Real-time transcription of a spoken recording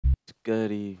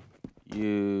goody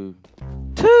YouTube?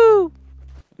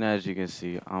 And as you can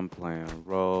see, I'm playing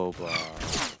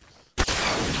Roblox.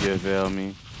 You feel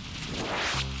me?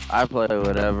 I play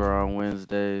whatever on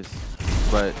Wednesdays,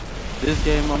 but this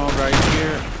game mode right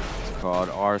here is called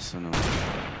Arsenal.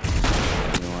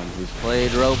 Anyone who's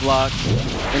played Roblox,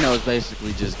 you know it's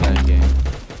basically just that game.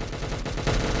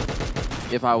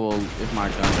 If my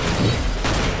gun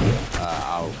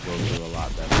I will do a lot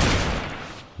better.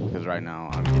 Because right now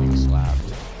I'm getting slapped.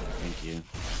 Thank you.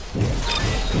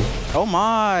 Oh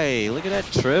my! Look at that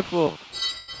triple.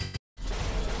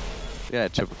 Look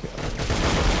at that triple kill.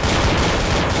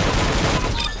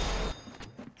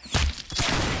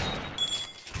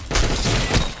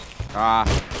 Ah!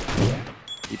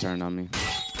 He turned on me.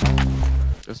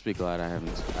 Just be glad I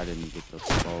didn't get the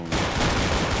phone.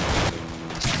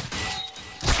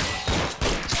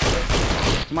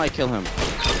 Somebody kill him.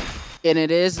 And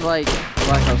it is like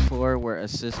Black Ops 4 where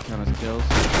assist counts as kills.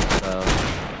 So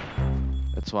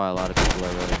that's why a lot of people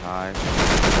are really high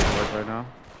right now.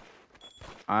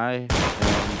 I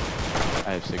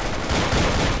have 6.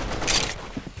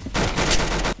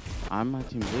 I'm my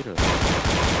team leader.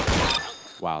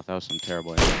 Wow, that was some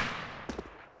terrible aim.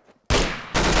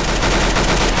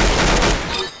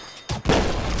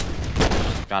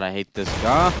 God, I hate this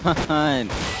gun.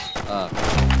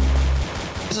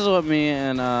 This is what me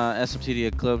and SMTD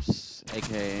Eclipse,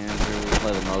 aka Andrew, we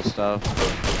play the most of.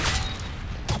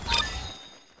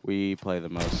 We play the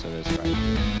most of this right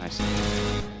here. Nice.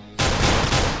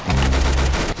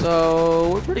 So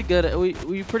we're pretty good at,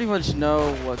 we pretty much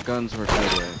know what guns we're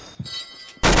good with.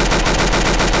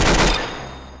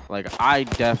 Like I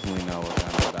definitely know what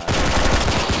gun I'm bad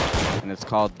at. And it's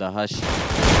called the Hush. You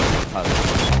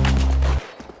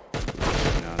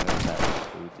know, that's that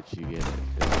food that you get.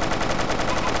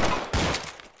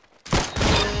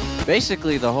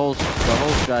 Basically, the whole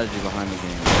strategy behind the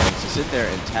game is to sit there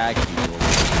and tag people.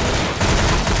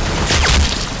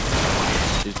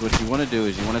 What you want to do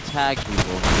is you want to tag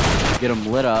people, get them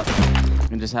lit up,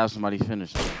 and just have somebody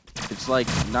finish them. It's like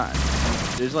not.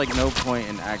 There's like no point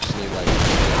in actually like.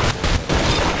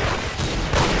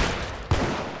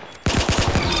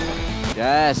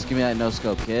 Yes, give me that no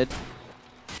scope, kid.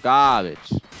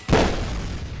 Garbage.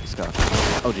 Let's go.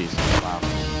 Oh jeez. Wow.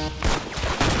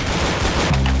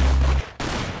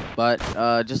 But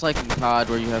just like in COD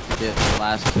where you have to get the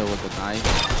last kill with a knife,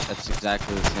 that's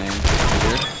exactly the same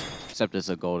here, except it's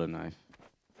a golden knife.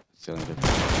 It's the only difference.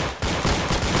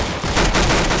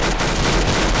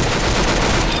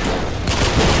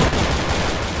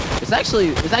 It's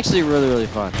actually really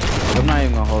fun. I'm not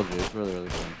even gonna hold you. It's really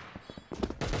fun.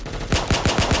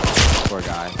 Poor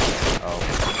guy. Oh,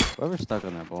 whoever's stuck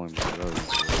on that bowling ball really needs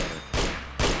to do better.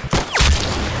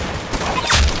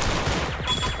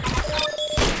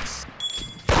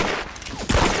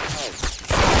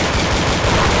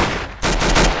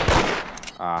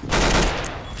 Ah,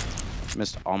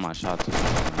 missed all my shots.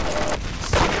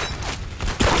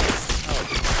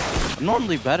 I'm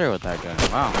normally better with that gun.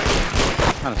 Wow,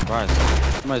 kind of surprised.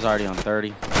 Somebody's already on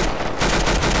 30.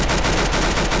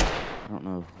 I don't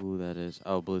know who that is.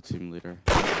 Oh, blue team leader.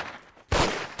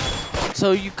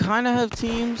 So you kind of have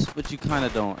teams, but you kind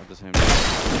of don't at the same time.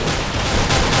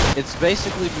 It's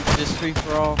basically just free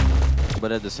for all,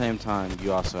 but at the same time,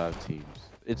 you also have teams.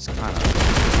 It's kind of.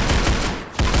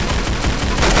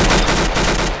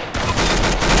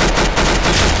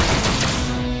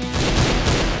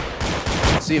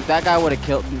 See, if that guy would have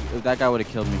killed me, game would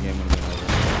have been over.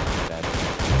 Dead.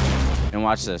 And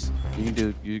watch this. You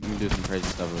can do some crazy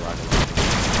stuff with rocket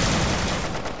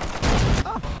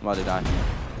launcher. I'm about to die.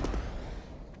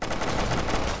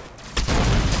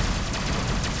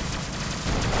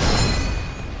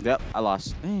 Yep, I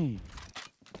lost. Hey.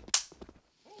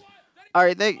 All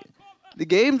right, the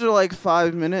games are like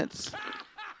 5 minutes,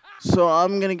 so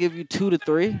I'm gonna give you 2 to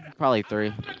 3, probably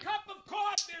 3.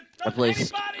 I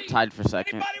placed tied for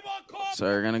second. So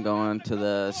we're gonna go on to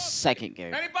the second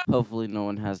game. Hopefully no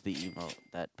one has the emote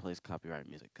that plays copyright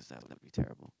music, because that would be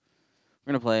terrible.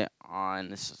 We're gonna play on,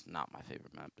 this is not my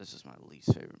favorite map. This is my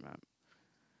least favorite map.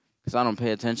 Because I don't pay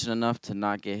attention enough to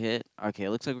not get hit. Okay, it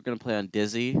looks like we're gonna play on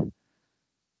Dizzy.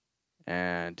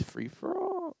 And free for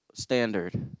all.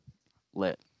 Standard.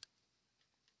 Lit.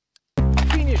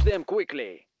 Finish them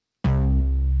quickly.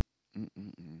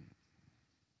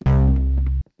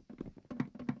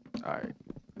 Alright,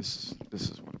 this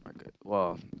is one of my good.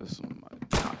 Well, this is one of my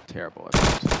not terrible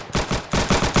attempts.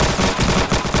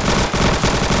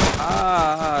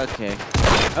 Ah, okay.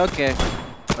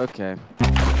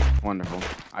 Wonderful.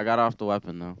 I got off the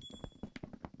weapon though.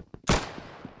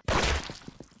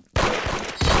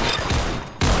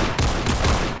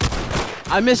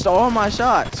 I missed all my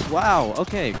shots. Wow.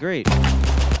 Okay, great.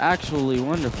 Actually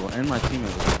wonderful. And my teammate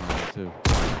was fine too.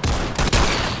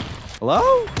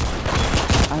 Hello?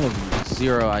 I have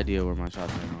zero idea where my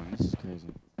shots are going. This is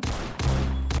crazy.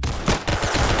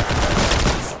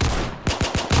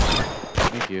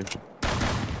 Thank you.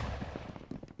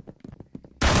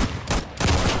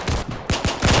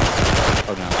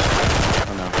 Oh no.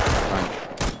 Oh no. Fine.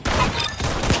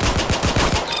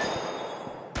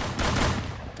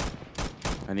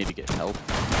 I need to get help.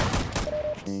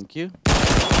 Thank you.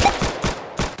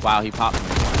 Wow, he popped me.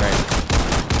 Great.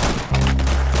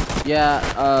 Yeah,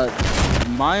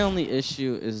 my only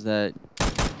issue is that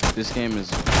this game is,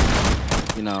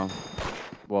 you know,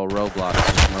 well, Roblox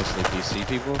is mostly PC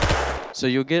people. So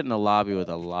you'll get in a lobby with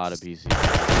a lot of PC people.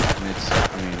 And it's,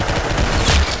 I mean,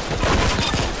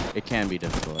 it can be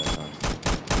difficult at times.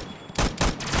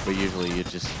 But usually you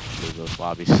just leave those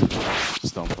lobbies.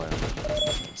 Just don't play them.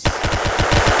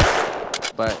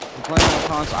 But if you're playing on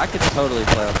console, I could totally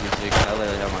play on PC because I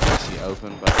literally have my PC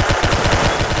open, but I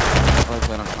like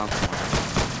playing on console.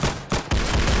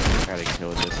 Gotta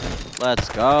kill this thing. Let's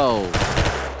go!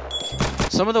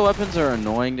 Some of the weapons are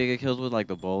annoying to get kills with, like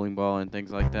the bowling ball and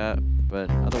things like that, but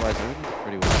otherwise everything's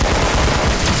pretty well.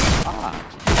 Ah!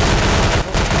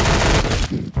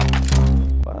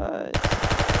 What?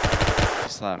 She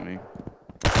slapped me.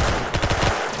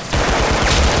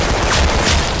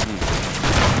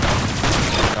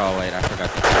 Oh wait, I forgot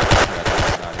that.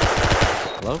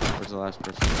 Hello? Where's the last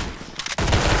person?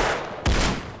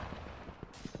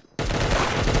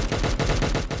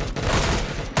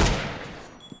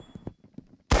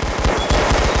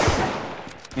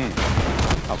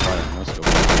 I'll play it. Let's go.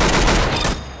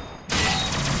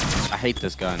 I hate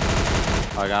this gun.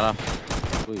 Oh, I got off.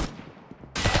 Sweet.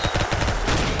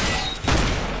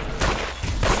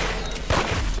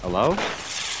 Hello?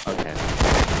 Okay.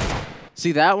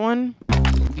 See that one?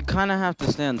 You kind of have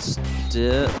to stand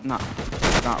still. Not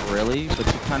really, but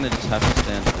you kind of just have to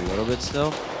stand a little bit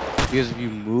still. Because if you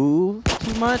move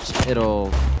too much,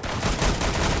 it'll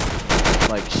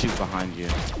like shoot behind you.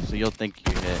 So you'll think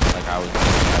you hit, like I was.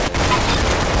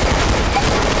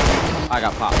 I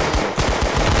got popped.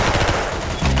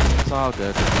 It's all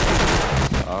good.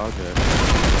 It's all good.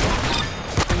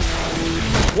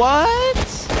 What?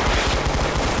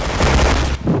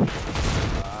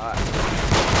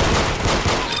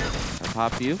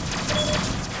 Pop you.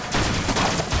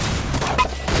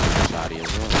 Shoddy as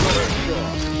well.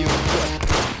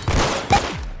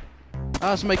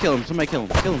 Oh, somebody kill him. Somebody kill him.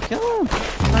 Kill him. Kill him.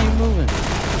 How are you moving?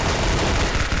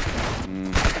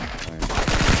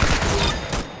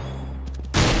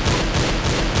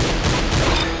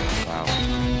 Wow.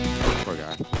 Poor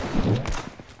guy.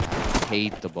 I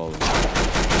hate the bowling.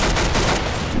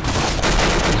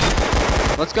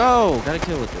 Let's go! Gotta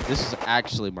kill with it. This is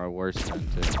actually my worst gun,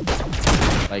 too.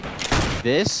 Like,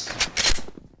 this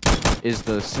is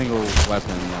the single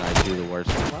weapon that I do the worst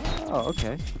with. Oh,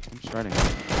 okay. I'm shredding.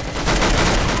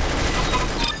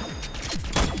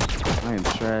 I am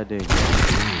shredding.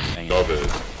 Dang it.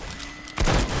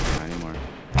 Not anymore.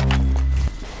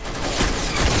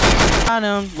 Got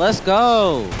him! Let's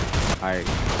go! Alright.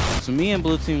 So me and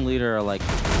Blue Team Leader are, like,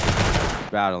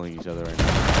 battling each other right now.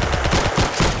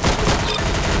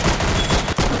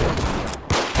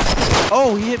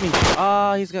 Oh, he hit me.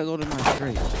 Ah, he's got golden knife.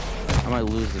 Great. I might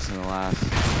lose this in the last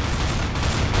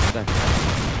second.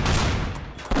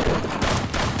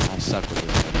 I suck with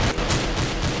this.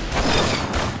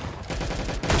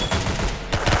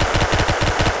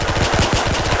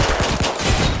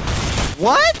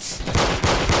 What?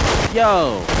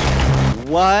 Yo.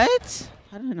 What?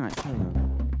 How did I not kill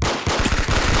him?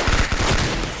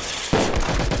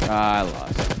 I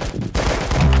lost.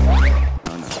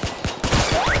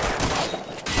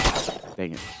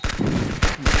 Dang it.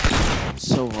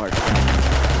 So hard.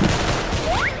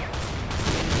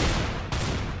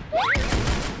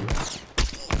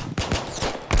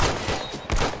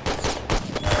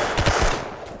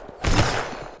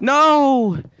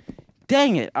 No!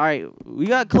 Dang it. Alright, we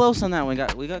got close on that one.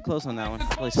 We got close on that one.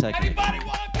 Play second.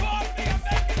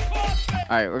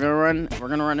 Alright, we're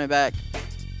gonna run it back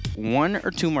 1 or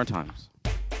 2 more times.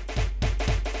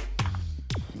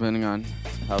 Depending on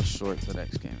how short the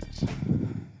next game is.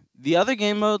 The other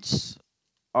game modes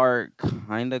are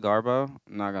kinda garbo,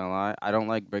 I'm not gonna lie. I don't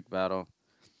like Brick Battle.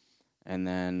 And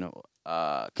then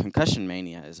Concussion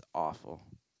Mania is awful.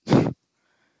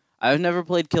 I've never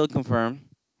played Kill Confirm.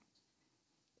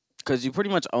 Because you pretty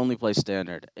much only play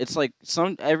standard. It's like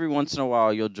every once in a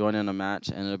while you'll join in a match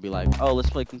and it'll be like, oh,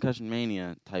 let's play Concussion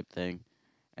Mania type thing.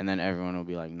 And then everyone will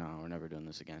be like, no, we're never doing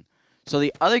this again. So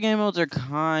the other game modes are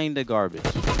kinda garbage.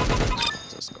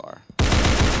 a scar.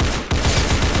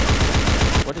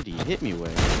 What did he hit me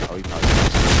with? Oh, he probably.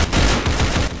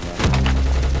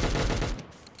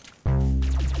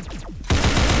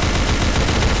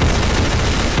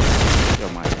 Yo,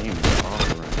 my aim is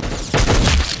awful right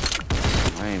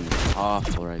now. My aim is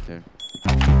awful right there. I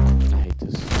hate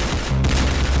this.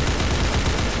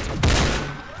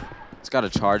 It's got a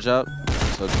charge up,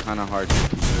 so it's kind of hard to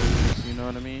use, you know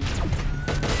what I mean?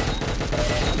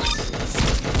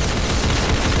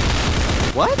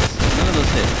 What? None of those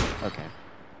hit. Okay.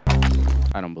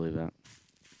 I don't believe that.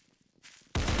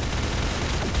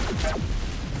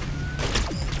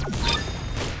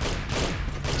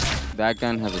 That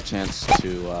gun has a chance to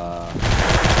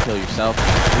kill yourself.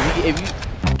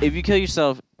 If you kill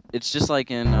yourself, it's just like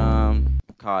in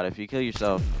COD. If you kill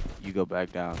yourself, you go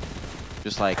back down,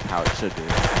 just like how it should be.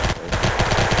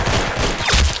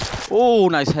 Oh,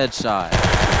 nice headshot.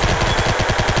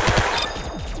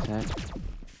 Okay.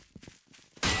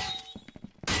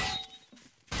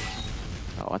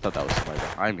 Oh, I thought that was somebody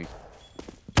behind me.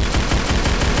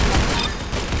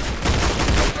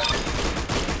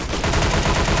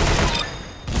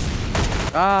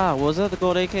 Ah, was that the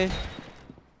gold AK?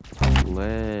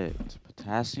 Lit.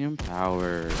 Potassium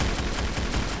power.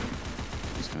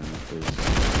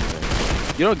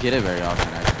 You don't get it very often,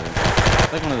 actually.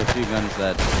 It's like one of the few guns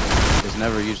that is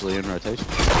never usually in rotation.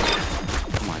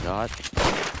 Oh my god.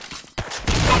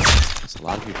 That's a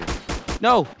lot of people.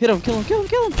 No! Hit him! Kill him! Kill him!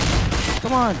 Kill him!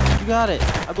 Come on! You got it!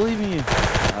 I believe in you.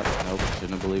 Nope.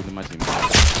 Shouldn't have believed in my team.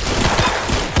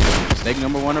 Mistake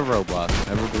number 1 of Roblox.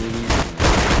 Never believe in your team.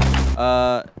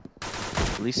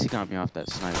 At least he got me off that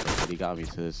sniper, but he got me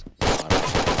to this.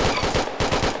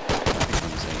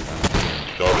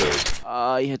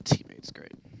 Yeah, teammates,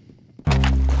 great.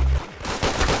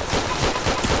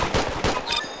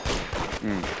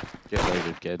 Get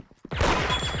lasered, kid.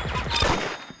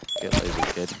 Get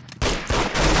lasered, kid.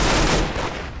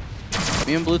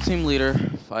 Me and blue team leader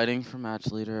fighting for match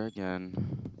leader again,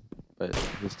 but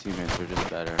his teammates are just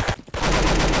better.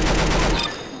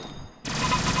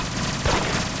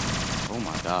 Oh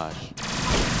my gosh.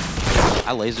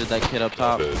 I lasered that kid up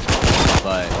top,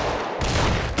 but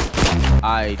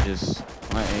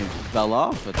my aim fell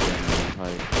off at the end of the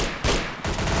fight.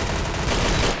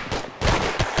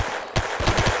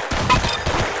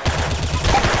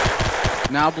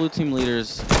 Now blue team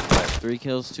leaders, what, 3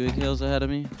 kills, 2 kills ahead of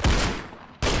me.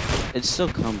 It's still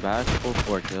come back, full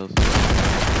 4 kills.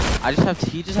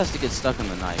 He just has to get stuck in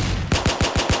the knife.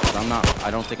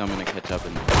 I don't think I'm gonna catch up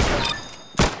in the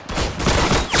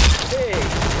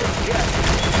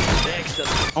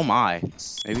Oh my.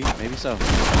 Maybe so.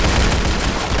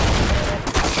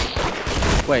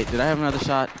 Wait, did I have another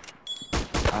shot?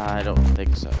 I don't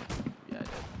think so. Yeah, I did.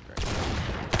 Great.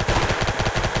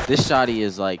 This shotty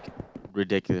is like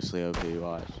ridiculously OP.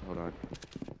 Watch. Hold on.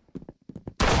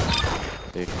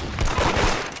 See?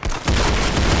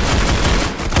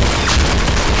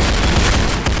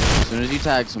 As soon as you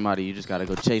tag somebody, you just gotta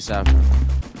go chase after them.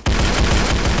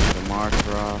 The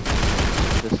Markrov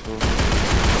pistol.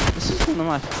 This is one of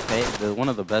my one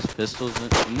of the best pistols in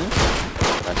this.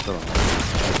 I still don't like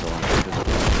it.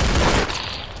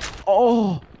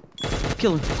 Oh!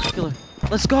 Kill her.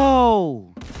 Let's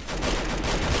go!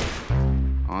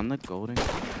 On the golden.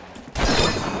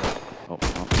 Oh.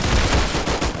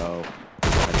 No.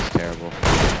 That's terrible.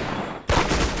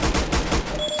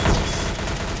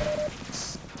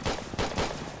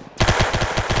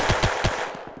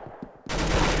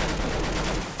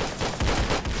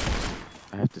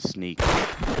 I have to sneak.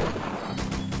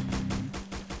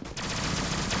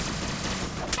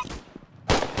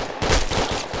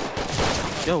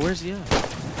 Yo, where's he at?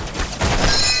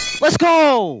 Let's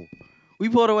go! We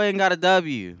pulled away and got a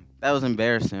W. That was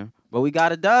embarrassing. But we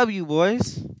got a W,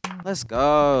 boys. Let's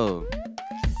go.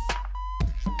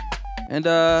 And,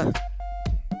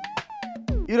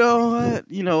 you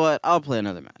know what? I'll play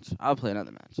another match.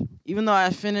 Even though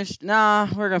I finished, we're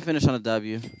going to finish on a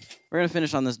W. We're going to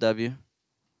finish on this W.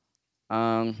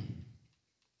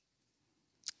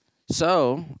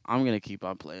 So, I'm going to keep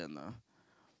on playing, though.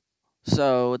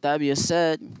 So, with that being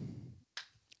said,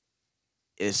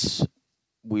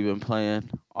 we've been playing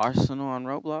Arsenal on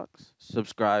Roblox.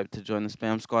 Subscribe to join the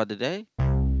Spam Squad today.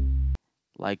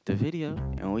 Like the video,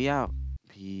 and we out.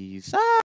 Peace out.